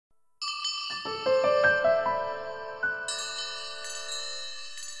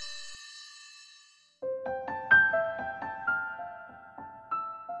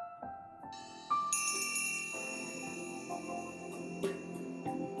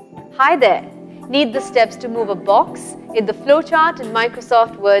Hi there! Need the steps to move a box in the flowchart in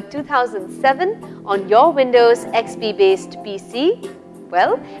Microsoft Word 2007 on your Windows XP based PC?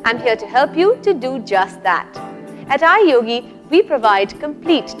 Well, I'm here to help you to do just that. At iYogi, we provide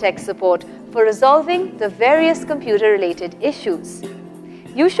complete tech support for resolving the various computer-related issues.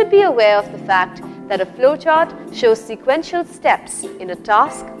 You should be aware of the fact that a flowchart shows sequential steps in a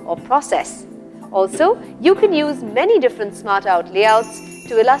task or process. Also, you can use many different SmartOut layouts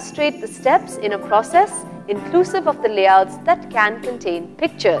to illustrate the steps in a process, inclusive of the layouts that can contain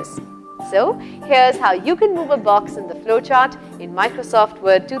pictures. So, here's how you can move a box in the flowchart in Microsoft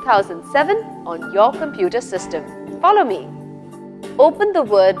Word 2007 on your computer system. Follow me. Open the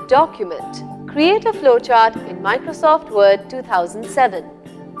Word document. Create a flowchart in Microsoft Word 2007.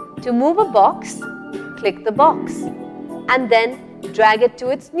 To move a box, click the box and then drag it to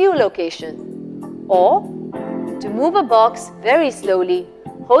its new location. Or, to move a box very slowly,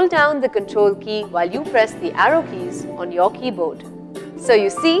 hold down the Control key while you press the arrow keys on your keyboard. So you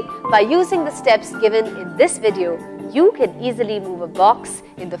see, by using the steps given in this video, you can easily move a box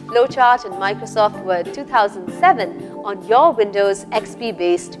in the flowchart in Microsoft Word 2007 on your Windows XP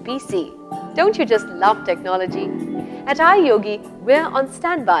based PC. Don't you just love technology? At iYogi, we're on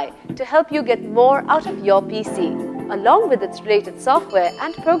standby to help you get more out of your PC, along with its related software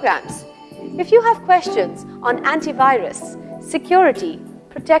and programs. If you have questions on antivirus, security,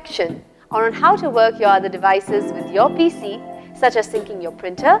 protection, or on how to work your other devices with your PC, such as syncing your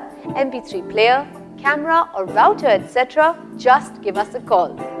printer, MP3 player, camera or router, etc., just give us a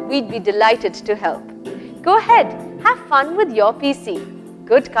call. We'd be delighted to help. Go ahead, have fun with your PC.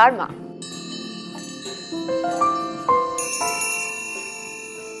 Good karma.